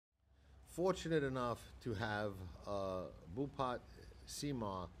fortunate enough to have Bhupat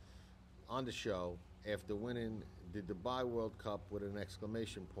Seemar on the show after winning the Dubai World Cup with an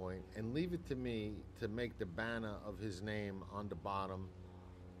exclamation point, and leave it to me to make the banner of his name on the bottom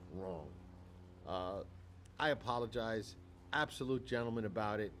wrong. I apologize. Absolute gentleman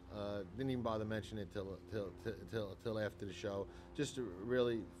about it. Didn't even bother mentioning it till after the show. Just a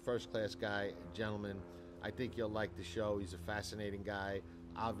really first class guy, gentleman. I think you'll like the show. He's a fascinating guy.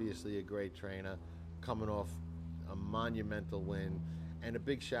 Obviously a great trainer, coming off a monumental win. And a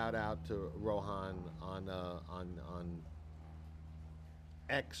big shout out to Rohan on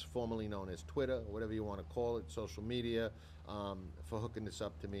X, formerly known as Twitter, whatever you want to call it, social media, for hooking this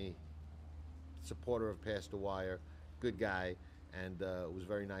up to me. Supporter of Past the Wire, good guy, and it was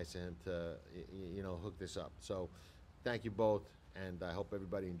very nice of him to hook this up. So thank you both, and I hope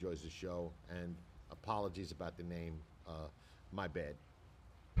everybody enjoys the show. And apologies about the name, my bad.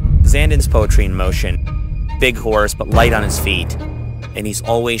 Zandon's poetry in motion. Big horse, but light on his feet. And he's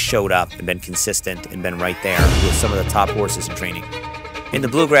always showed up and been consistent and been right there with some of the top horses in training. In the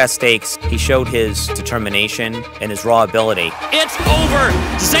Bluegrass Stakes, he showed his determination and his raw ability. It's over!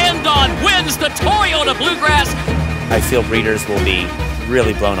 Zandon wins the Toyota Bluegrass! I feel breeders will be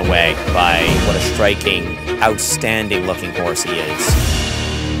really blown away by what a striking, outstanding looking horse he is.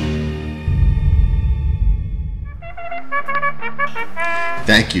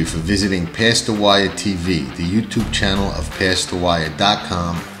 Thank you for visiting Past the Wire TV, the YouTube channel of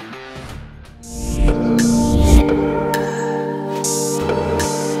PastTheWire.com.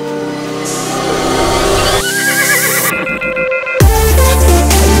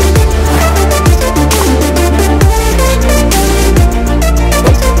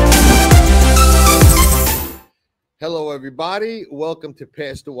 Hello, everybody. Welcome to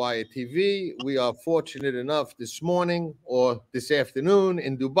Past the Wire TV. We are fortunate enough this morning or this afternoon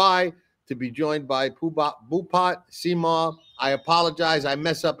in Dubai to be joined by Bhupat Seemar. I apologize. I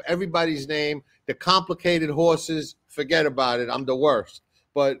mess up everybody's name. The complicated horses, forget about it. I'm the worst.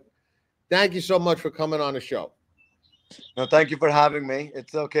 But thank you so much for coming on the show. No, thank you for having me.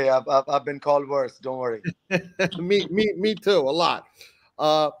 It's okay. I've been called worse. Don't worry. me too. A lot.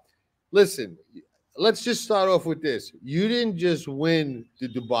 Listen. Let's just start off with this. You didn't just win the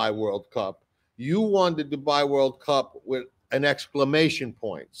Dubai World Cup. You won the Dubai World Cup with an exclamation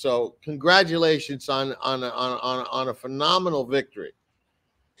point. So congratulations on a phenomenal victory.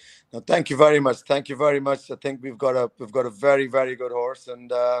 No, thank you very much. Thank you very much. I think we've got a very, very good horse,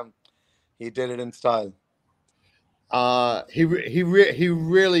 and he did it in style. He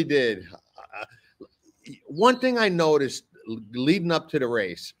really did. One thing I noticed leading up to the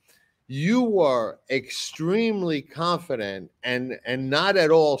race, you were extremely confident and not at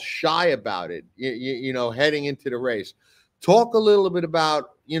all shy about it, heading into the race. Talk a little bit about,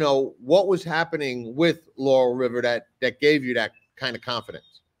 what was happening with Laurel River that gave you that kind of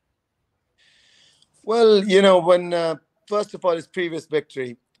confidence. Well, when first of all, his previous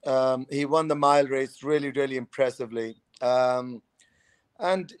victory, he won the mile race really, really impressively. And,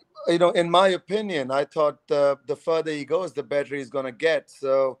 in my opinion, I thought the further he goes, the better he's going to get.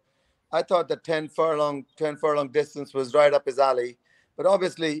 So I thought the 10 furlong distance was right up his alley. But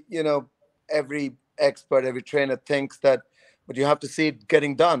obviously, every expert, every trainer thinks that, but you have to see it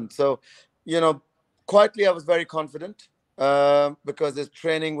getting done. So, quietly, I was very confident because his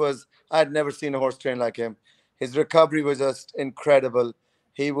training was, I had never seen a horse train like him. His recovery was just incredible.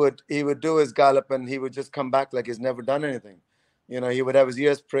 He would do his gallop and he would just come back like he's never done anything. He would have his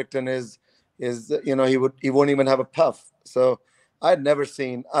ears pricked and he won't even have a puff. So I'd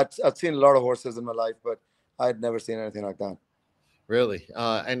seen a lot of horses in my life, but I'd never seen anything like that. Really?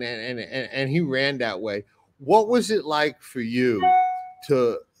 And he ran that way. What was it like for you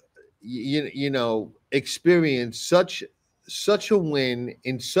to, experience such a win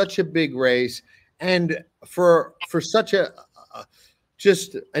in such a big race, and for such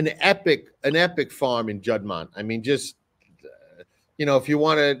just an epic farm in Juddmonte? I mean, just, if you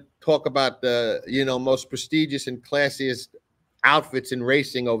want to talk about the, most prestigious and classiest outfits in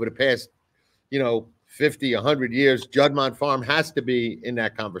racing over the past, 50, 100 years, Juddmonte Farm has to be in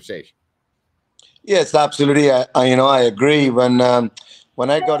that conversation. Yes, absolutely. I agree. When I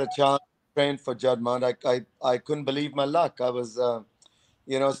got a chance to train for Juddmonte, I couldn't believe my luck. I was, so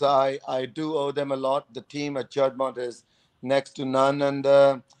I do owe them a lot. The team at Juddmonte is next to none, and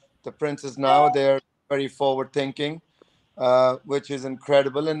the Princes now, they're very forward thinking, which is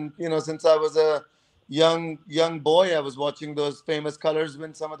incredible. And since I was a young boy, I was watching those famous colors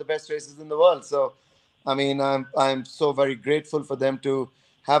win some of the best races in the world. So, I mean, I'm so very grateful for them to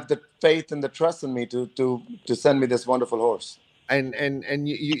have the faith and the trust in me to send me this wonderful horse. and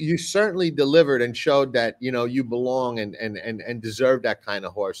you certainly delivered and showed that you belong and deserve that kind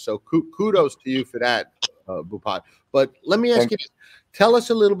of horse. So kudos to you for that, Bhupat. But let me ask you, tell us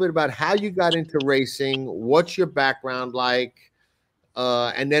a little bit about how you got into racing. What's your background like,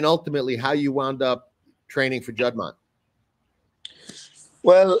 and then ultimately how you wound up training for Juddmonte.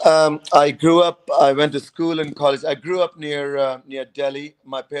 Well, I grew up. I went to school and college. I grew up near Delhi.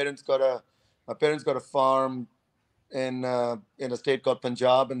 My parents got a farm in a state called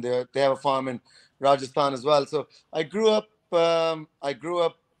Punjab, and they have a farm in Rajasthan as well. So I grew up. I grew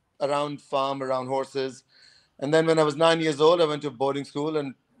up around farm, around horses, and then when I was 9 years old, I went to boarding school,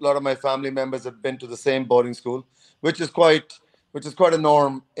 and a lot of my family members have been to the same boarding school, which is quite a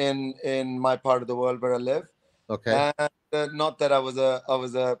norm in my part of the world where I live. Okay. And not that I was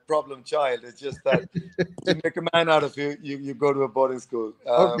a problem child. It's just that to make a man out of you, you go to a boarding school.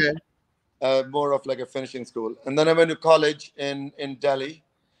 Okay. More of like a finishing school. And then I went to college in Delhi,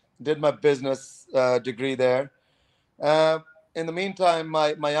 did my business degree there. Uh, in the meantime,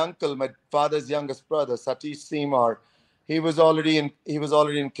 my uncle, my father's youngest brother, Satish Seemar, he was already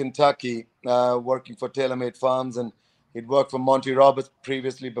in Kentucky working for TaylorMade Farms, and he'd worked for Monty Roberts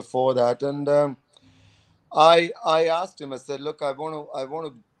previously before that. And I asked him. I said, "Look, I want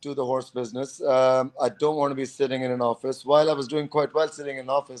to do the horse business. I don't want to be sitting in an office." While I was doing quite well sitting in an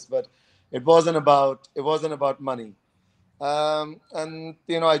office, but it wasn't about money. And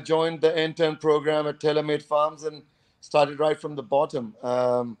I joined the intern program at TaylorMade Farms and started right from the bottom.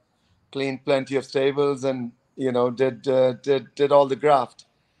 Cleaned plenty of stables and did all the graft.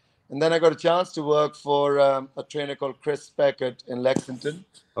 And then I got a chance to work for a trainer called Chris Beckett in Lexington.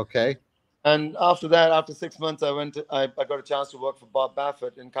 Okay. And after that, after 6 months, I got a chance to work for Bob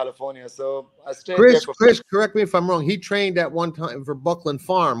Baffert in California. So I stayed there for. Chris, correct me if I'm wrong. He trained at one time for Buckland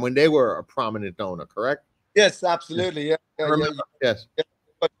Farm when they were a prominent owner, correct? Yes, absolutely. Yeah, Yes.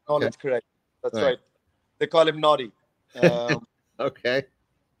 Knowledge, correct. That's right. They call him Naughty. Okay.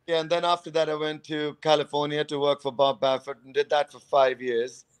 Yeah, and then after that, I went to California to work for Bob Baffert and did that for 5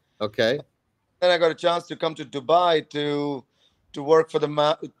 years. Okay. Then I got a chance to come to Dubai to work for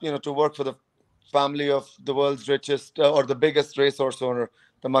the family of the world's richest or the biggest racehorse owner,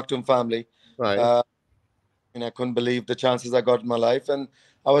 the Maktoum family. Right. And I couldn't believe the chances I got in my life. And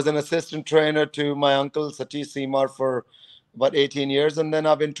I was an assistant trainer to my uncle Satish Seemar for about 18 years, and then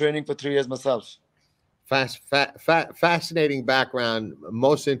I've been training for 3 years myself. Fascinating background,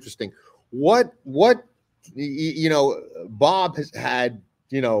 most interesting. What Bob has had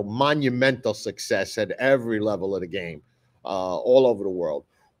monumental success at every level of the game, all over the world.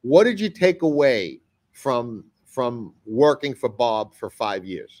 What did you take away from working for Bob for 5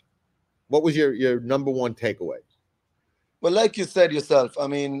 years? What was your number one takeaway? Well, like you said yourself, I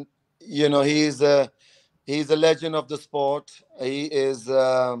mean, he's a legend of the sport. He is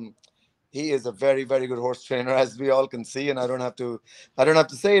a very, very good horse trainer, as we all can see, and I don't have to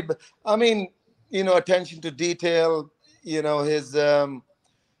say it, but I mean, attention to detail, his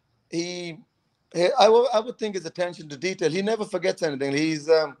I would think his attention to detail. He never forgets anything. He's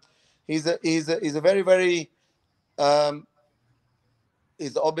a very, very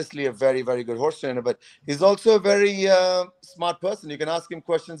he's obviously a very, very good horse trainer, but he's also a very smart person. You can ask him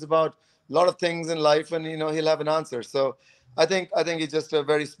questions about a lot of things in life, and he'll have an answer. So I think he's just a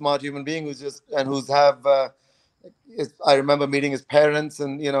very smart human being I remember meeting his parents,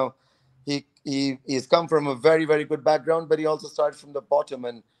 and he's come from a very, very good background, but he also started from the bottom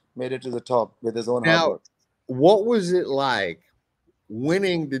and made it to the top with his own hard work. What was it like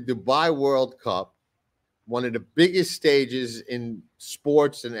winning the Dubai World Cup, one of the biggest stages in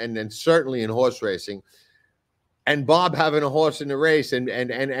sports and certainly in horse racing, and Bob having a horse in the race, and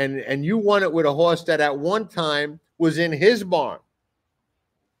you won it with a horse that at one time was in his barn?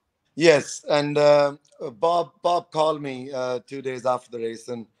 Yes, and Bob called me 2 days after the race,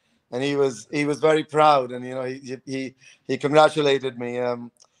 and he was very proud, and he congratulated me.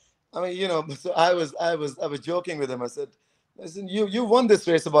 I mean, so I was joking with him. I said, "Listen, you won this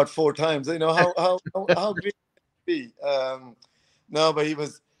race about 4 times. How great can it be?" No, but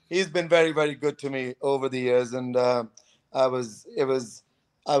he's been very, very good to me over the years, and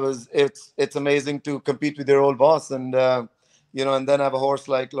it's amazing to compete with your old boss, and and then have a horse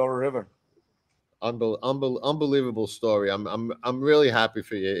like Laurel River. Unbelievable story. I'm really happy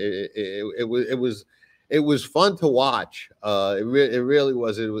for you. It was fun to watch. It really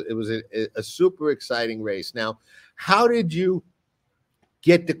was. It was a super exciting race. Now, how did you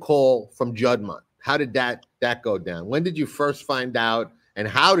get the call from Juddmonte? How did that go down? When did you first find out, and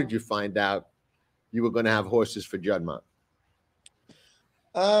how did you find out you were going to have horses for Juddmonte?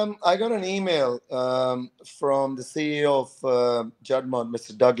 I got an email from the CEO of Juddmonte,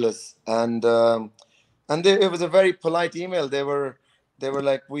 Mr. Douglas, and it was a very polite email. They were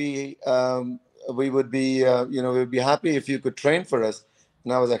like, we would be we would be happy if you could train for us.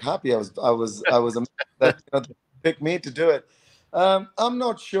 And I was like happy. I was amazed that they picked me to do it. I'm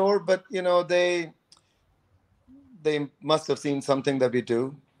not sure, but they must have seen something that we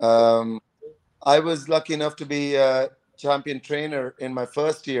do. I was lucky enough to be a champion trainer in my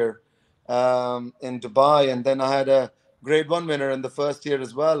first year in Dubai, and then I had a Grade One winner in the first year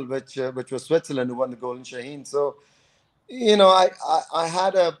as well, which was Switzerland, who won the Golden Shaheen. So I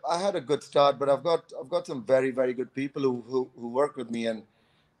had a good start, but I've got some very very good people who work with me and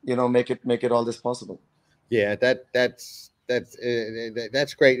make it all this possible. Yeah, that's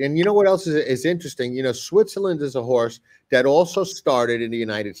great. And you know what else is interesting? You know, Switzerland is a horse that also started in the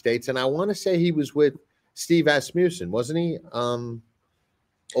United States, and I want to say he was with Steve Asmussen, wasn't he? Or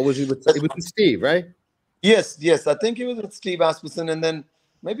was he with? It was with Steve, right? Yes. I think he was with Steve Asmussen, and then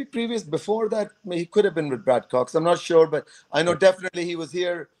maybe before that, he could have been with Brad Cox. I'm not sure, but I know definitely he was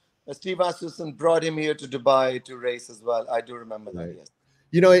here. Steve Asmussen brought him here to Dubai to race as well. I do remember that. Right. Yes.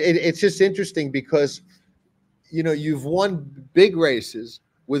 You know, it's just interesting because you've won big races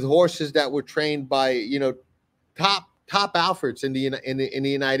with horses that were trained by top outfits in the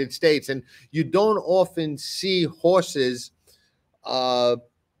United States, and you don't often see horses uh,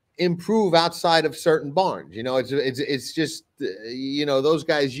 improve outside of certain barns. It's just those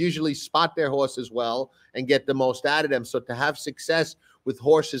guys usually spot their horses well and get the most out of them. So to have success with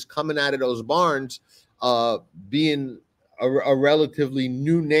horses coming out of those barns, being a relatively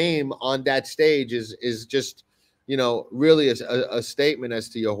new name on that stage is just really a statement as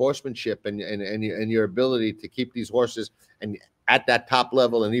to your horsemanship and your ability to keep these horses and at that top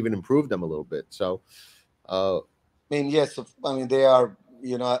level and even improve them a little bit. So, I mean, yes. I mean, they are.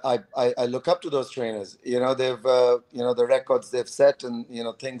 I look up to those trainers. They've the records they've set and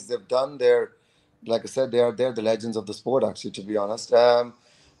things they've done. They're, like I said, they're the legends of the sport. Actually, to be honest, I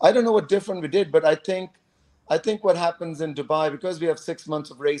don't know what different we did, but I think what happens in Dubai, because we have 6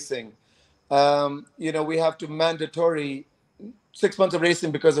 months of racing. We have to mandatory 6 months of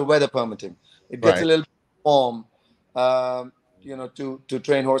racing because of weather permitting. It gets a right. little warm, to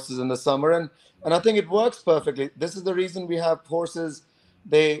train horses in the summer, and I think it works perfectly. This is the reason we have horses.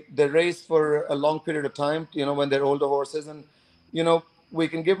 They race for a long period of time. When they're older horses, and we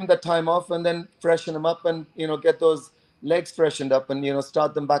can give them that time off and then freshen them up and get those legs freshened up and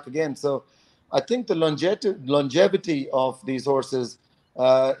start them back again. So I think the longevity of these horses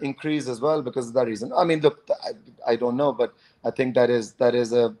increase as well because of that reason. I mean, look, I don't know, but I think that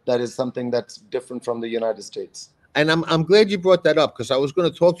is something that's different from the United States. And I'm glad you brought that up because I was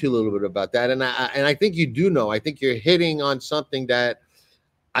going to talk to you a little bit about that. And I think you do know. I think you're hitting on something that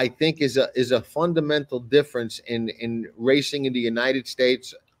I think is a fundamental difference in racing in the United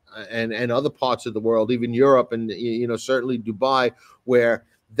States and other parts of the world, even Europe and certainly Dubai, where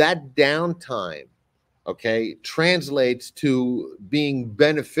that downtime, okay, translates to being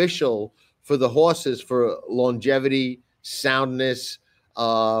beneficial for the horses for longevity, soundness,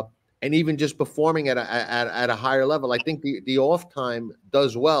 and even just performing at a higher level. I think the off time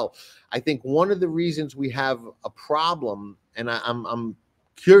does well. I think one of the reasons we have a problem, and I'm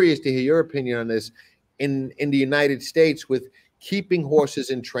curious to hear your opinion on this, in the United States with keeping horses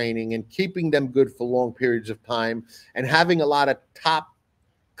in training and keeping them good for long periods of time and having a lot of top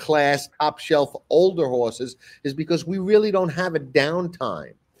class, top shelf older horses, is because we really don't have a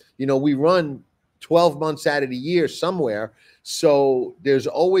downtime. We run 12 months out of the year somewhere. So there's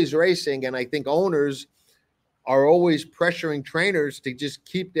always racing. And I think owners are always pressuring trainers to just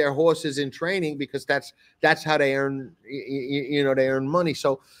keep their horses in training because that's how they earn, they earn money.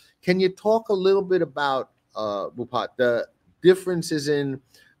 So can you talk a little bit about, Bhupat, the differences in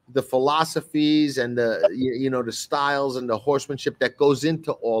the philosophies and the styles and the horsemanship that goes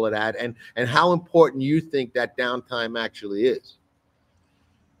into all of that, and how important you think that downtime actually is?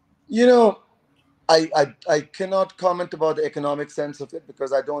 I cannot comment about the economic sense of it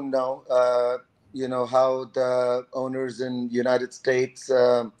because I don't know how the owners in United States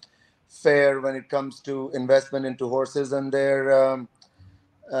fare when it comes to investment into horses and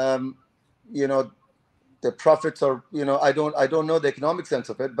um, you know their profits, or I don't know the economic sense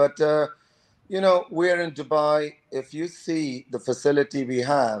of it, but we're in Dubai. If you see the facility we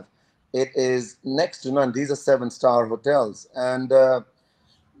have, it is next to none. These are 7-star hotels, and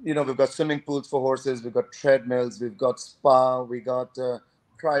we've got swimming pools for horses, we've got treadmills, we've got spa, we got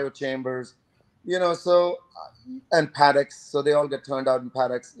cryo chambers, so and paddocks. So they all get turned out in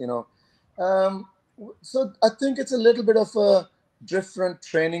paddocks. So I think it's a little bit of a different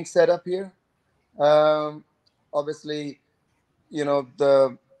training setup here. Obviously, you know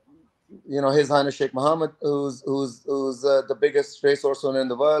His Highness Sheikh Mohammed, who's the biggest racehorse owner in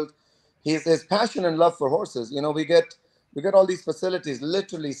the world. His passion and love for horses. We get all these facilities,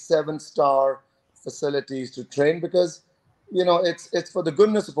 literally 7-star facilities to train, because it's for the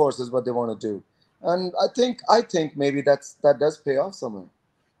goodness of horses what they want to do, and I think maybe that does pay off somewhere.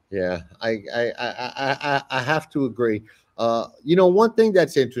 Yeah, I have to agree. One thing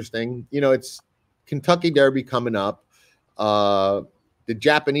that's interesting, it's Kentucky Derby coming up. The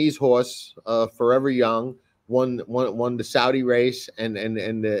Japanese horse, Forever Young, won the Saudi race and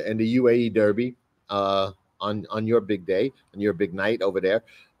the UAE Derby on your big day, on your big night over there.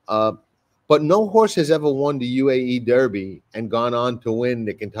 But no horse has ever won the UAE Derby and gone on to win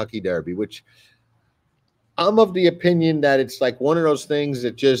the Kentucky Derby, which I'm of the opinion that it's like one of those things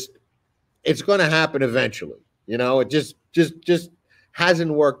that it's going to happen eventually. It just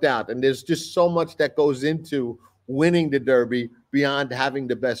hasn't worked out, and there's just so much that goes into winning the Derby beyond having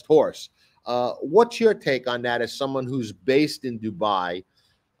the best horse. What's your take on that as someone who's based in Dubai,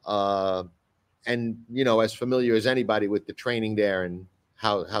 and as familiar as anybody with the training there and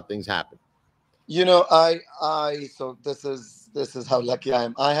how things happen? So this is how lucky I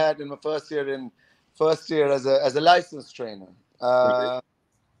am. I had in my first year as a licensed trainer. I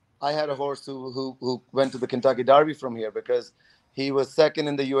had a horse who went to the Kentucky Derby from here because he was second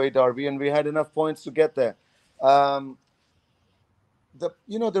in the UAE Derby, and we had enough points to get there. The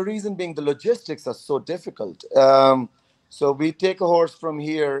reason being the logistics are so difficult. So we take a horse from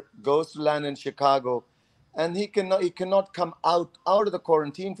here, goes to land in Chicago, and he cannot come out of the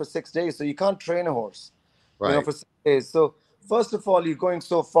quarantine for 6 days. So you can't train a horse, Right. for 6 days. So first of all, you're going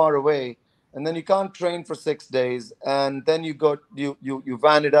so far away, and then you can't train for 6 days, and then you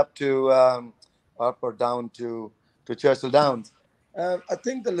van it up to up or down to Churchill Downs. I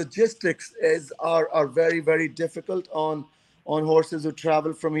think the logistics are very, very difficult on horses who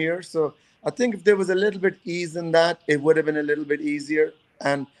travel from here. So I think if there was a little bit ease in that, it would have been a little bit easier.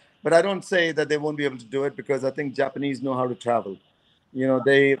 But I don't say that they won't be able to do it, because I think Japanese know how to travel.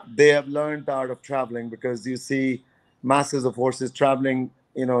 They have learned the art of traveling, because you see masses of horses traveling,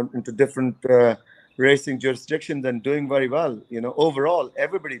 into different racing jurisdictions and doing very well. Overall,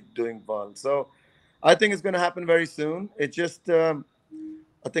 everybody doing well. So I think it's going to happen very soon. It just, I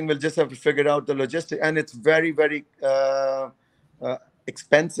think we'll just have to figure out the logistics, and it's very, very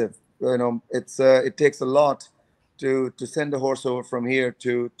expensive. It takes a lot to send a horse over from here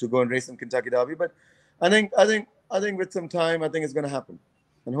to go and race in Kentucky Derby. But I think with some time, I think it's going to happen,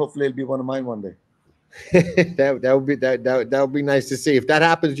 and hopefully it'll be one of mine one day. that would be nice to see. If that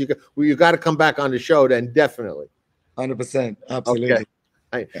happens, you got to come back on the show. Then definitely, 100%, absolutely.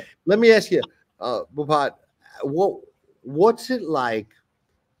 Okay. Let me ask you, Bhupat, what's it like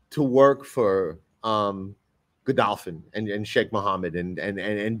to work for Godolphin and Sheikh Mohammed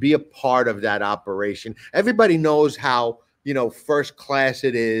and be a part of that operation? Everybody knows how first class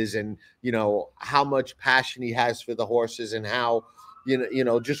it is, and how much passion he has for the horses, and how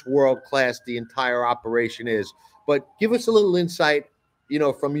just world class the entire operation is. But give us a little insight,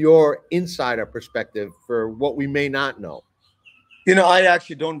 from your insider perspective, for what we may not know. I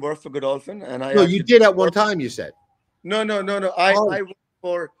actually don't work for Godolphin, and you did at one time. You said no.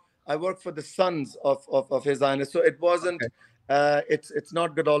 I work for the sons of His Highness, so it wasn't. Okay. It's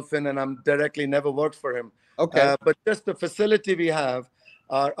not Godolphin, and I'm directly never worked for him. Okay, but just the facility we have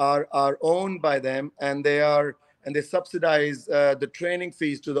are owned by them, and they subsidize the training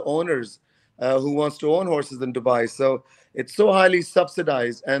fees to the owners who wants to own horses in Dubai. So it's so highly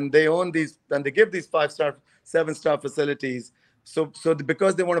subsidized, and they own these, and they give these 5-star, 7-star facilities. So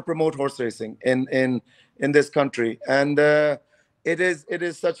because they want to promote horse racing in this country, and it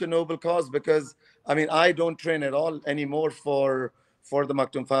is such a noble cause, because I don't train at all anymore for the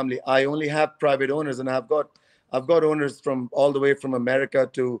Maktoum family. I only have private owners, and I've got owners from all the way from America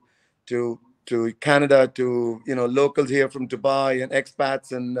to Canada, to locals here from Dubai, and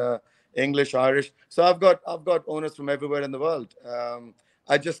expats, and English, Irish. So I've got owners from everywhere in the world.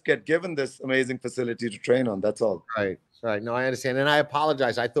 I just get given this amazing facility to train on. That's all. Right. No, I understand, and I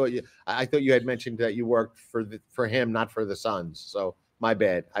apologize. I thought you had mentioned that you worked for him, not for the Sons. So my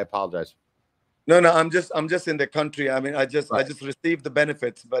bad. I apologize. No, I'm just in the country. I just receive the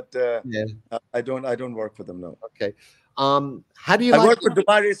benefits, but I don't work for them. No. Okay. How do you? I work for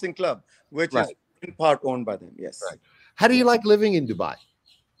Dubai Racing Club, which is in part owned by them. Yes. Right. How do you like living in Dubai?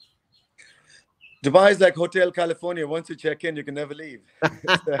 Dubai is like Hotel California. Once you check in, you can never leave.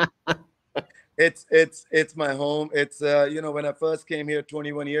 It's my home. It's when I first came here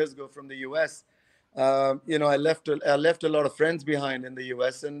 21 years ago from the US, I left a lot of friends behind in the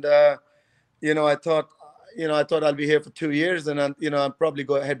US, and I thought, I'll be here for 2 years, and I'll probably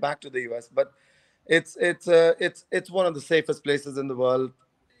head back to the US. But it's one of the safest places in the world.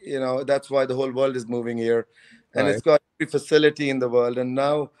 That's why the whole world is moving here, and Right. it's got every facility in the world. And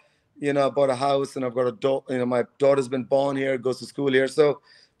now, I bought a house, and I've got a daughter. My daughter's been born here, goes to school here, so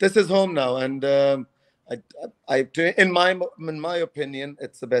this is home now. And in my opinion,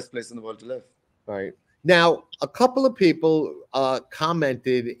 it's the best place in the world to live. Right. Now, a couple of people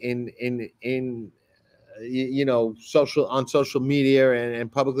commented in social media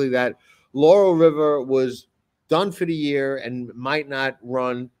and publicly that Laurel River was done for the year and might not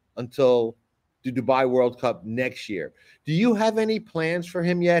run until the Dubai World Cup next year. Do you have any plans for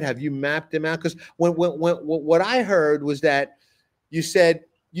him yet? Have you mapped him out? Because what I heard was that you said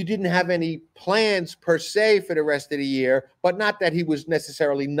you didn't have any plans per se for the rest of the year, but not that he was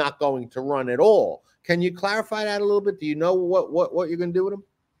necessarily not going to run at all. Can you clarify that a little bit? Do you know what you're going to do with him?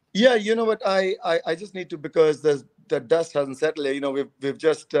 Yeah, you know what? I just need to, because the dust hasn't settled. We've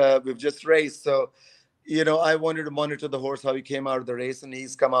just raced, so I wanted to monitor the horse, how he came out of the race, and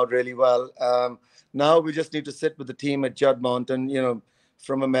he's come out really well. Now we just need to sit with the team at Juddmonte, and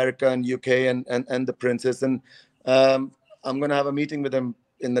from America and UK and the Princess, and I'm going to have a meeting with him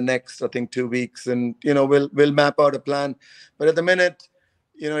in the next, I think, 2 weeks, and we'll map out a plan. But at the minute,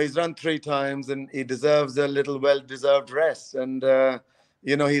 he's run 3 times, and he deserves a little well-deserved rest, and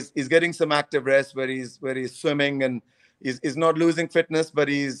he's getting some active rest where he's swimming, and he's not losing fitness, but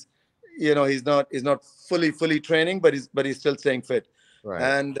he's not fully training, but he's still staying fit. Right.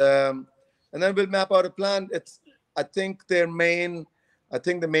 And then we'll map out a plan. I think the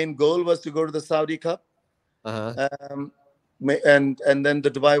main goal was to go to the Saudi Cup. Uh-huh. And then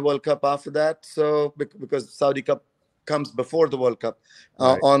the Dubai World Cup after that. So because Saudi Cup comes before the World Cup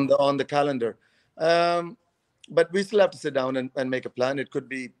Right. on the calendar. But we still have to sit down and make a plan. It could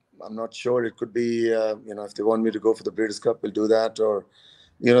be, I'm not sure. It could be, if they want me to go for the Breeders' Cup, we'll do that. Or,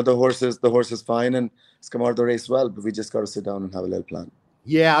 the horse is fine and it's come out of the race well, but we just got to sit down and have a little plan.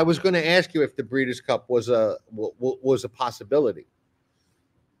 Yeah, I was going to ask you if the Breeders' Cup was a possibility.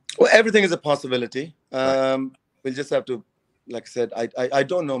 Well, everything is a possibility. Right. We'll just have to, like I said, I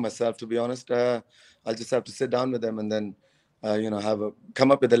don't know myself, to be honest. I'll just have to sit down with them and then,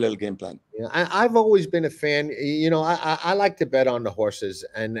 come up with a little game plan. Yeah, I've always been a fan. I like to bet on the horses,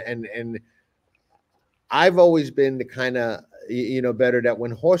 and I've always been the kind of better that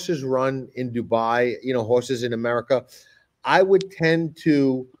when horses run in Dubai, horses in America, I would tend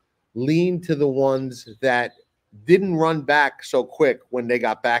to lean to the ones that didn't run back so quick when they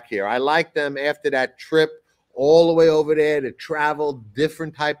got back here. I like them after that trip all the way over there to travel,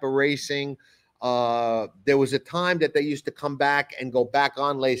 different type of racing. There was a time that they used to come back and go back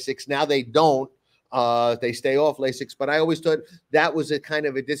on Lasix. Now they don't. They stay off Lasix. But I always thought that was a kind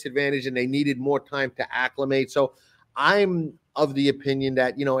of a disadvantage, and they needed more time to acclimate. So I'm of the opinion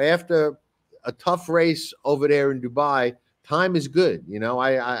that after a tough race over there in Dubai, time is good.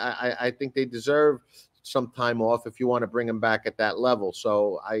 I think they deserve some time off if you want to bring them back at that level.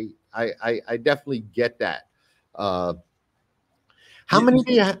 So I definitely get that. How many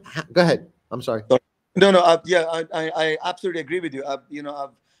do you go ahead? I'm sorry. No. I absolutely agree with you.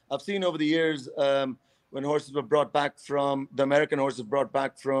 I've seen over the years when horses were brought back from the American horses brought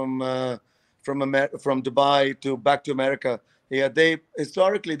back from Dubai back to America. Yeah, they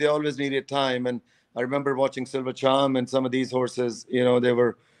historically always needed time, and I remember watching Silver Charm and some of these horses. They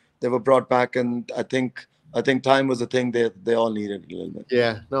were brought back, and I think time was a thing they all needed a little bit.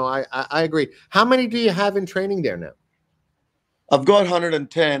 Yeah, no, I agree. How many do you have in training there now? I've got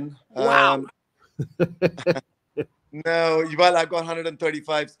 110. Wow. No, well, I got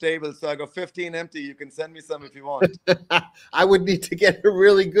 135 stable, so I got 15 empty. You can send me some if you want. I would need to get a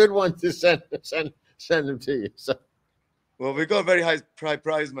really good one to send them to you. So, well, we got very high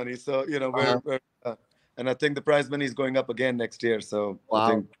prize money, so we're and I think the prize money is going up again next year. So wow. I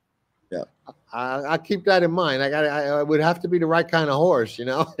think, yeah, I'll keep that in mind. I would have to be the right kind of horse,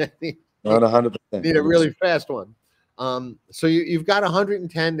 Not 100%. Need a really fast one. So you've got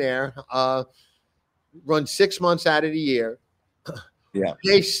 110 there. Run 6 months out of the year. Yeah.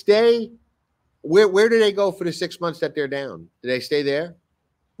 They stay. Where do they go for the 6 months that they're down? Do they stay there?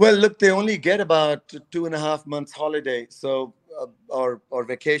 Well, look, they only get about 2.5 months holiday, so or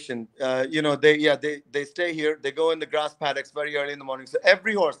vacation. They stay here. They go in the grass paddocks very early in the morning. So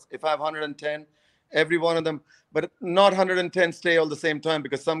every horse, if I have 110, every one of them, but not 110 stay all the same time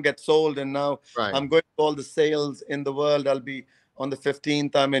because some get sold. And now Right. I'm going to all the sales in the world. I'll be on the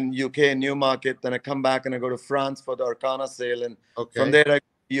 15th. I'm in UK, Newmarket. Then I come back and I go to France for the Arcana sale. And from there, I go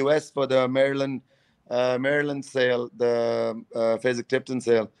to US for the Maryland Maryland sale, the Fasig-Tipton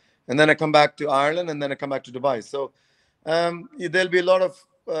sale, and then I come back to Ireland, and then I come back to Dubai. So there'll be a lot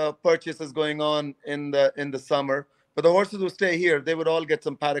of purchases going on in the summer. But the horses who stay here, they would all get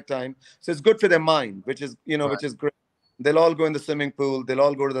some paddock time, so it's good for their mind, which is Right. which is great. They'll all go in the swimming pool, they'll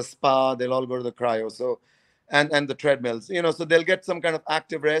all go to the spa, they'll all go to the cryo, so and the treadmills, so they'll get some kind of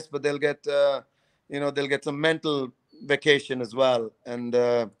active rest, but they'll get they'll get some mental vacation as well, and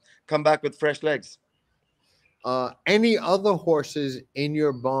come back with fresh legs. Any other horses in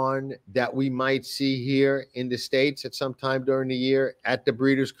your barn that we might see here in the States at some time during the year at the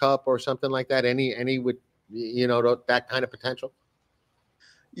Breeders' Cup or something like that? Any with that kind of potential?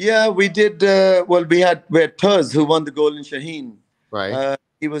 Yeah, we did. Well, we had Tuz, who won the Golden Shaheen. Right.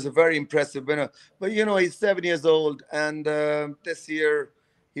 He was a very impressive winner. But he's 7 years old, and this year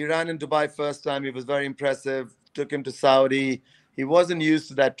he ran in Dubai first time. He was very impressive. Took him to Saudi. He wasn't used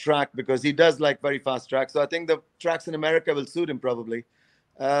to that track because he does like very fast tracks. So I think the tracks in America will suit him probably.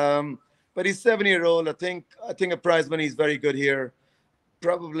 But he's 7-year-old. I think a prize money is very good here.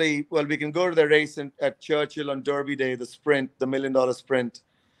 Probably, well, we can go to the race at Churchill on Derby Day, the sprint, the $1 million sprint.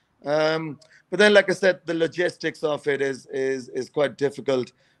 But then, like I said, the logistics of it is quite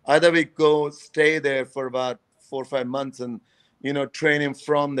difficult. Either we stay there for about 4 or 5 months and train him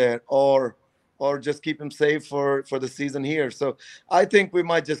from there, or just keep him safe for the season here. So I think we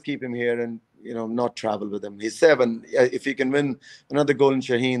might just keep him here and not travel with him. He's 7. If he can win another Golden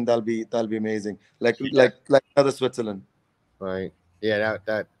Shaheen, that'll be amazing. Like another Switzerland. Right. Yeah,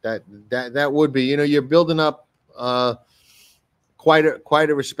 that would be. You're building up quite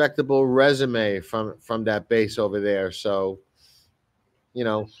a respectable resume from that base over there. So,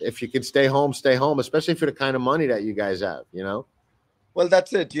 if you can stay home, especially for the kind of money that you guys have. Well,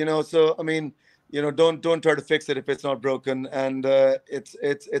 that's it. So I mean, don't try to fix it if it's not broken, and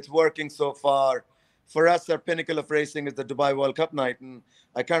it's working so far. For us, our pinnacle of racing is the Dubai World Cup night, and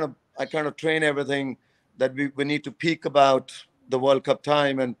I kind of train everything that we need to peak about the World Cup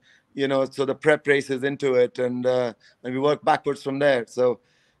time, and so the prep races into it, and we work backwards from there. So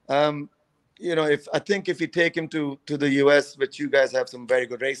if you take him to the US, which you guys have some very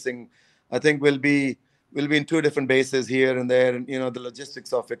good racing, I think we'll be in 2 different bases here and there, and the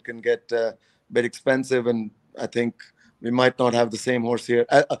logistics of it can get a bit expensive, and I think we might not have the same horse here.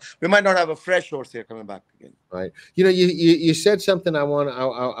 We might not have a fresh horse here coming back again. Right. You said something I want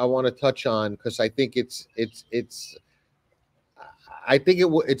to touch on, because I think it's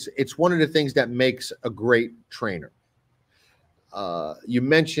one of the things that makes a great trainer. You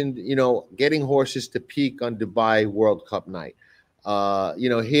mentioned, getting horses to peak on Dubai World Cup night.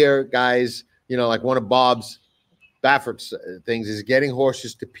 Here, guys, like one of Bob's Baffert's things is getting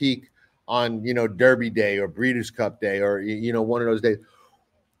horses to peak on, Derby Day or Breeders' Cup Day, or, one of those days.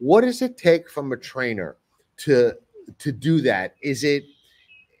 What does it take from a trainer to do that? Is it,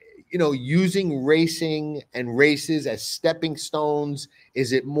 using racing and races as stepping stones?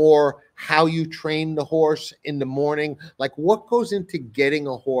 Is it more how you train the horse in the morning? Like, what goes into getting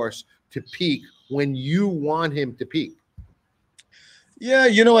a horse to peak when you want him to peak? Yeah,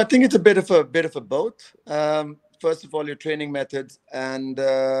 I think it's a bit of a both. First of all, your training methods, and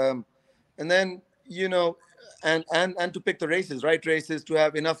then and to pick the races, right races, to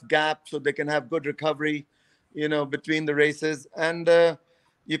have enough gap so they can have good recovery, between the races. And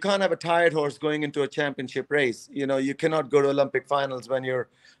you can't have a tired horse going into a championship race. You cannot go to Olympic finals when you're,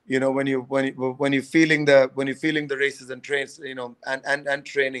 when you're feeling the races and trains, and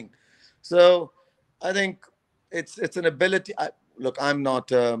training. So I think it's an ability. Look, I'm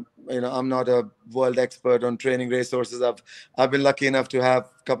not a world expert on training racehorses. I've been lucky enough to have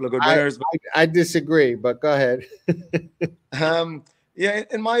a couple of good winners. I disagree, but go ahead. Yeah,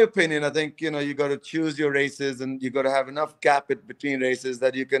 in my opinion, I think you got to choose your races, and you got to have enough gap between races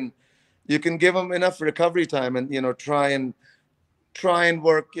that you can give them enough recovery time, and try and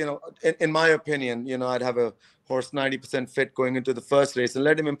work. In my opinion, I'd have a horse 90% fit going into the first race and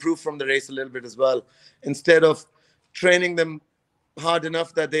let him improve from the race a little bit as well, instead of training them hard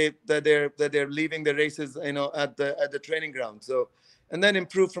enough that they're leaving the races at the training ground. So, and then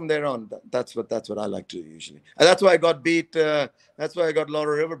improve from there on. That's what I like to do usually, and that's why I got beat. That's why I got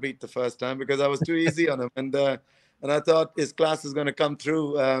Laurel River beat the first time, because I was too easy on him, and I thought his class is going to come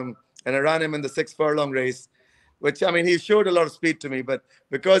through, and I ran him in the 6 furlong race, which, I mean, he showed a lot of speed to me, but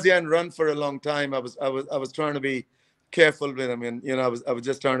because he hadn't run for a long time, I was trying to be careful with him, and I was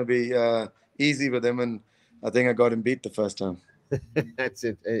just trying to be easy with him, and I think I got him beat the first time. That's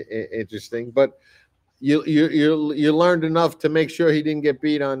interesting, but you learned enough to make sure he didn't get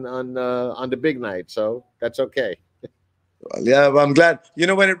beat on the big night, so that's okay. Well, yeah, well, I'm glad.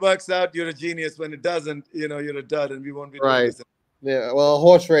 When it works out, you're a genius. When it doesn't, you're a dud, and we won't be doing Right. this. Yeah. Well,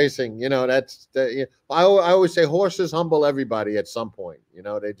 horse racing, that's yeah. I always say horses humble everybody at some point.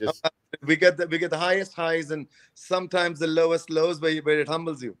 They just We get the highest highs and sometimes the lowest lows where it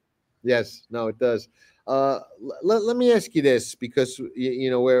humbles you. yes, no, it does. Let me ask you this because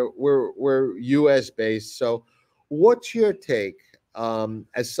we're U.S. based. So, what's your take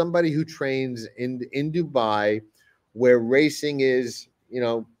as somebody who trains in Dubai, where racing is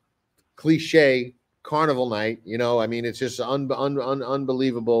cliche carnival night? I mean, it's just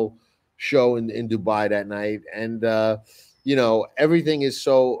unbelievable show in Dubai that night, and everything is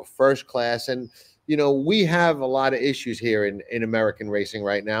so first class. And we have a lot of issues here in American racing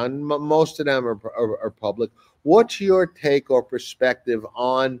right now, and most of them are public. What's your take or perspective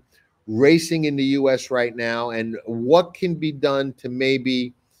on racing in the U.S. right now, and what can be done to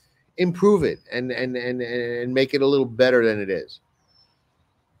maybe improve it and make it a little better than it is?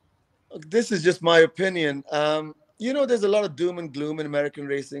 This is just my opinion. There's a lot of doom and gloom in American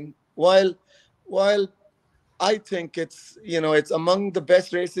racing. While I think it's among the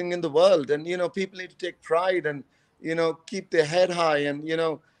best racing in the world, and people need to take pride and keep their head high,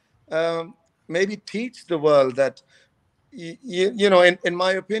 and um, maybe teach the world that in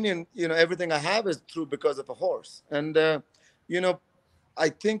my opinion, everything I have is true because of a horse. And you know I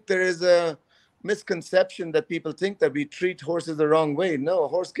think there is a misconception that people think that we treat horses the wrong way. No, a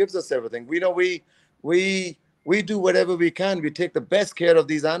horse gives us everything. We we do whatever we can. We take the best care of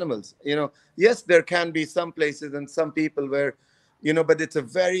these animals. Yes, there can be some places and some people where, but it's a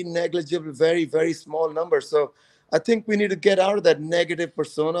very negligible, very, very small number. So I think we need to get out of that negative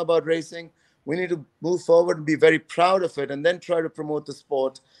persona about racing. We need to move forward and be very proud of it, and then try to promote the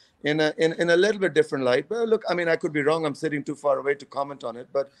sport in a little bit different light. But look, I mean, I could be wrong. I'm sitting too far away to comment on it.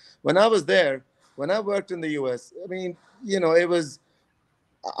 But when I was there, when I worked in the U.S., I mean, it was.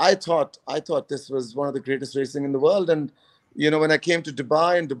 I thought this was one of the greatest racing in the world. And when I came to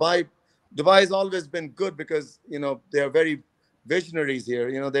Dubai, and Dubai has always been good because they are very visionaries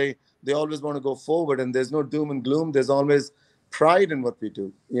here. They always want to go forward, and there's no doom and gloom. There's always pride in what we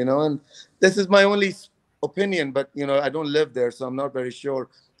do. And this is my only opinion, but I don't live there, so I'm not very sure.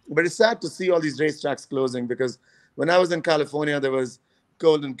 But it's sad to see all these racetracks closing, because when I was in California, there was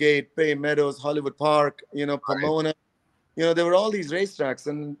Golden Gate, Bay Meadows, Hollywood Park, Pomona. There were all these racetracks,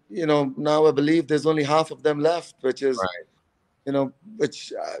 and now I believe there's only half of them left, which is, Right.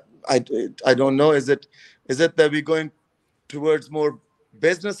 which I don't know. Is it that we're going towards more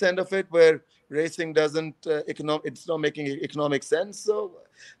business end of it, where racing doesn't it's not making economic sense? So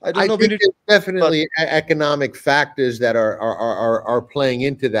I don't I know. think there's definitely economic factors that are playing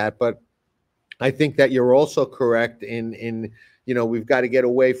into that, but I think that you're also correct in we've got to get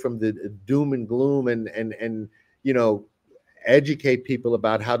away from the doom and gloom and educate people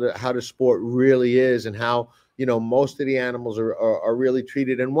about how the sport really is, and how most of the animals are really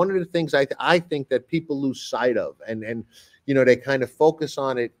treated. And one of the things I think that people lose sight of, and they kind of focus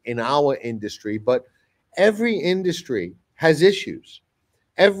on it in our industry, but every industry has issues.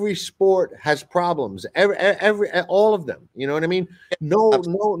 Every sport has problems. Every all of them. You know what I mean?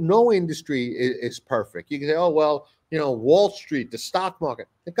 No industry is perfect. You can say, oh well, Wall Street, the stock market,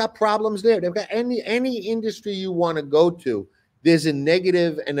 they've got problems there. They've got any industry you want to go to. There's a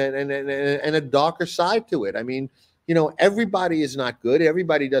negative and a darker side to it. I mean, everybody is not good.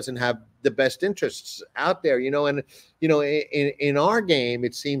 Everybody doesn't have the best interests out there. And in our game,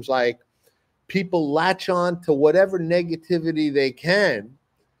 it seems like people latch on to whatever negativity they can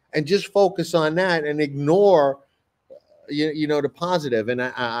and just focus on that and ignore the positive. And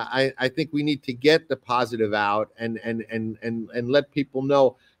I think we need to get the positive out and let people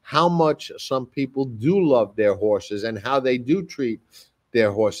know how much some people do love their horses and how they do treat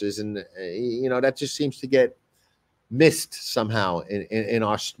their horses. And that just seems to get missed somehow in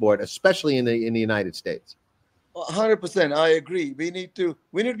our sport, especially in the United States. 100%, I agree. We need to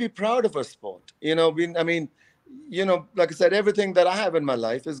be proud of our sport. Like I said, everything that I have in my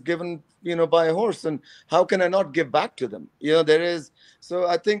life is given, by a horse, and how can I not give back to them? There is. So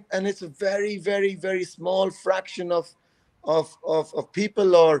I think, and it's a very, very, very small fraction of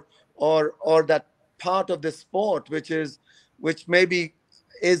people or that part of the sport, which maybe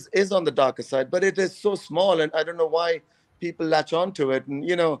is on the darker side, but it is so small, and I don't know why people latch onto it.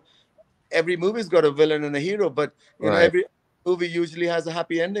 And every movie's got a villain and a hero, but Right. every movie usually has a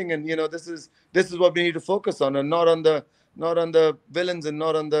happy ending, and this is what we need to focus on, and not on the villains, and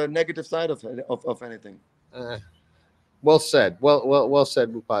not on the negative side of anything. Well said. Well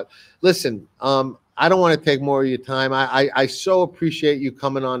said, Bhupat. Listen, I don't want to take more of your time. I so appreciate you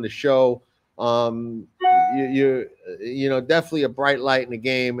coming on the show. you're definitely a bright light in the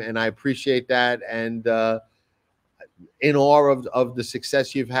game, and I appreciate that. And in awe of the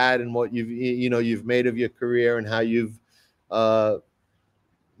success you've had and what you've made of your career and how you've worked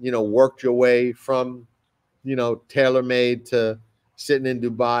your way from TaylorMade to sitting in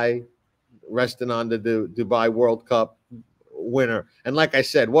Dubai, resting on the Dubai World Cup winner. And like I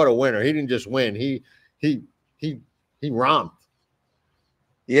said, what a winner! He didn't just win; he romped.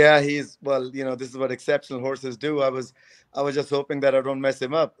 Yeah, this is what exceptional horses do. I was just hoping that I don't mess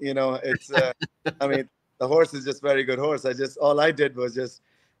him up. It's I mean, the horse is just very good horse. All I did was just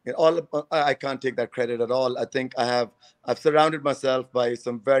I can't take that credit at all. I think I've surrounded myself by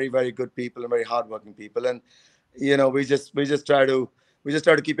some very, very good people and very hardworking people, and we just try to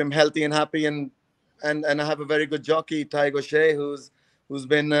keep him healthy and happy, and I have a very good jockey, Ty Gaucher, who's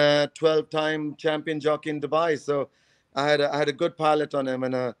been a 12-time champion jockey in Dubai. So I had a good pilot on him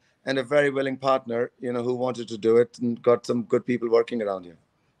and a very willing partner, who wanted to do it, and got some good people working around here.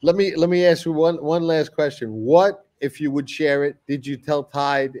 Let me ask you one last question. What, if you would share it, did you tell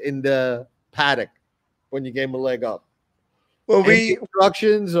Tide in the paddock when you gave him a leg up? Well, any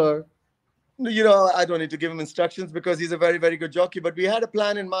instructions or? I don't need to give him instructions because he's a very, very good jockey. But we had a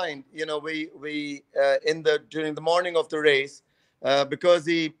plan in mind. We during the morning of the race, because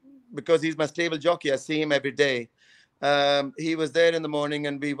he's my stable jockey, I see him every day. He was there in the morning,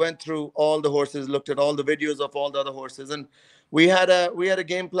 and we went through all the horses, looked at all the videos of all the other horses, and we had a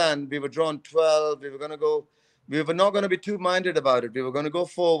game plan. We were drawn 12. We were not going to be too minded about it. We were going to go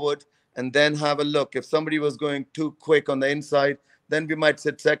forward and then have a look. If somebody was going too quick on the inside, then we might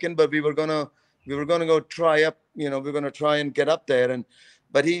sit second. But we were gonna go try up. We're going to try and get up there.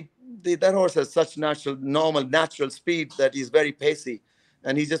 But that horse has such natural speed that he's very pacey.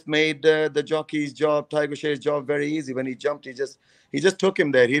 And he just made the jockey's job, Ty Gaucher's job, very easy. When he jumped, he just took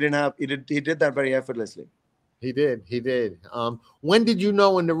him there. He did that very effortlessly. He did. When did you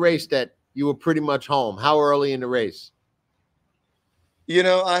know in the race that you were pretty much home? How early in the race?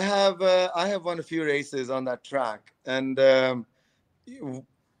 I have won a few races on that track, and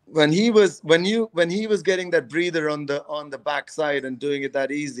when he was getting that breather on the backside and doing it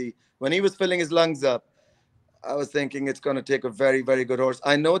that easy, when he was filling his lungs up, I was thinking it's going to take a very, very good horse.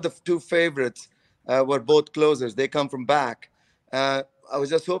 I know the two favorites were both closers. They come from back. I was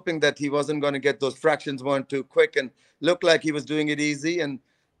just hoping that he wasn't going to get those fractions one too quick and look like he was doing it easy. And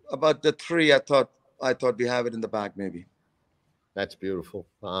about the 3, I thought we have it in the bag maybe. That's beautiful.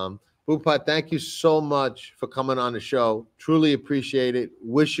 Bhupat, thank you so much for coming on the show. Truly appreciate it.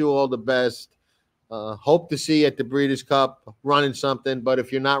 Wish you all the best. Hope to see you at the Breeders' Cup running something. But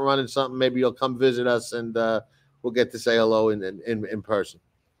if you're not running something, maybe you'll come visit us and we'll get to say hello in person.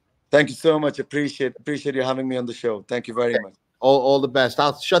 Thank you so much. Appreciate you having me on the show. Thank you very much. All the best.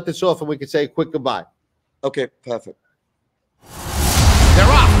 I'll shut this off and we can say a quick goodbye. Okay, perfect. They're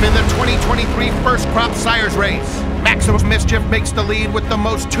off in the 2023 First Crop Sires race. Maximum Mischief makes the lead with the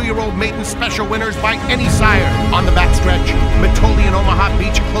most 2-year-old maiden special winners by any sire. On the backstretch, Mitoli and Omaha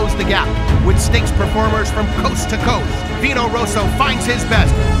Beach close the gap with stakes performers from coast to coast. Vino Rosso finds his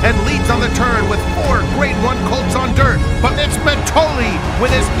best and leads on the turn with 4 Grade 1 colts on dirt. But it's Mitoli with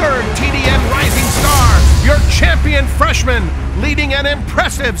his 3rd TDN Rising Star, your champion freshman, leading an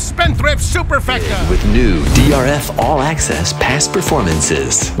impressive Spendthrift Superfecta. With new DRF All Access past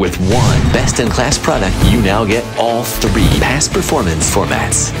performances. With one best-in-class product, you now get all 3 past performance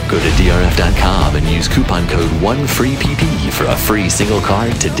formats. Go to drf.com and use coupon code 1FREEPP for a free single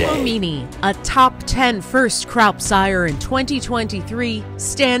card today. Mini, a top 10 first crop sire in 2023,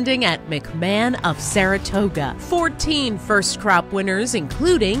 standing at McMahon of Saratoga. 14 first crop winners,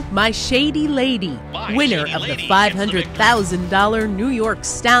 including My Shady Lady, winner of the $500,000 New York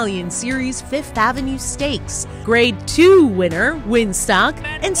Stallion Series 5th Avenue Stakes, Grade 2 winner Winstock,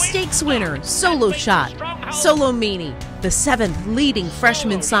 and Stakes winner Solo Shot. Solo Mini, the 7th leading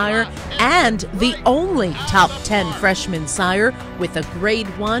freshman sire and the only top 10 freshman sire with a Grade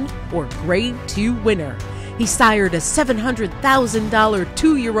 1 or Grade 2 winner. He sired a $700,000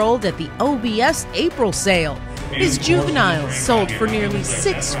 2-year-old at the OBS April sale. His juveniles sold for nearly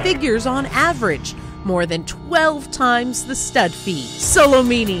 6 figures on average, more than 12 times the stud fee.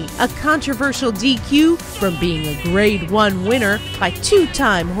 Solomini, a controversial DQ from being a Grade 1 winner by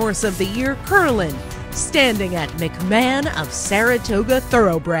 2-time Horse of the Year Curlin, standing at McMahon of Saratoga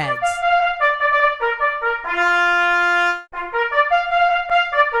Thoroughbreds.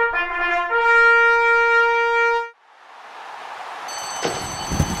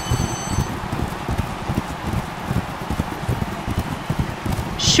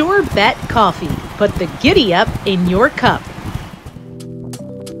 Sure Bet Coffee. Put the giddy up in your cup.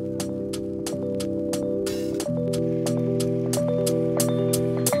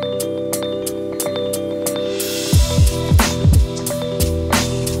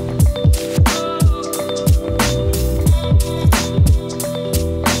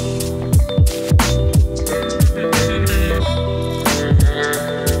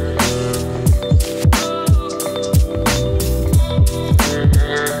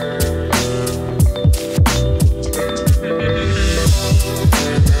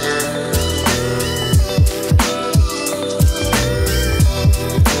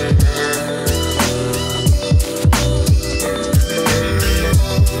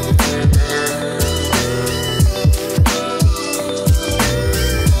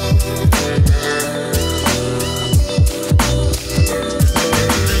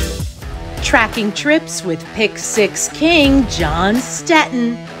 Tracking Trips with Pick 6 King Jon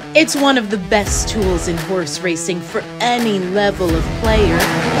Stettin. It's one of the best tools in horse racing for any level of player.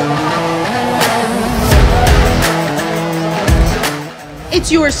 It's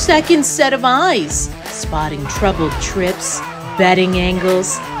your second set of eyes, spotting troubled trips, betting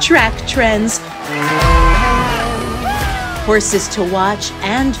angles, track trends, horses to watch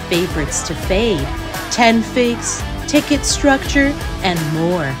and favorites to fade, 10 figs, ticket structure, and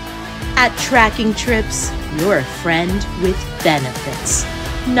more. At Tracking Trips, you're a friend with benefits.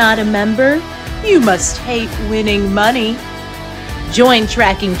 Not a member? You must hate winning money. Join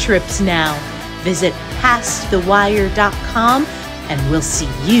Tracking Trips now. Visit PastTheWire.com and we'll see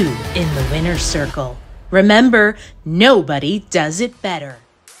you in the winner's circle. Remember, nobody does it better.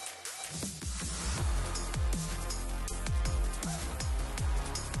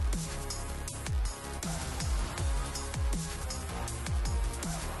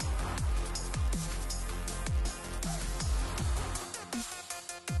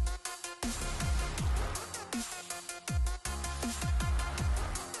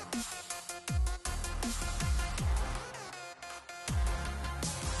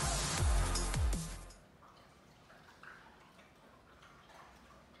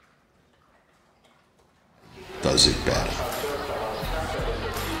 Does it better.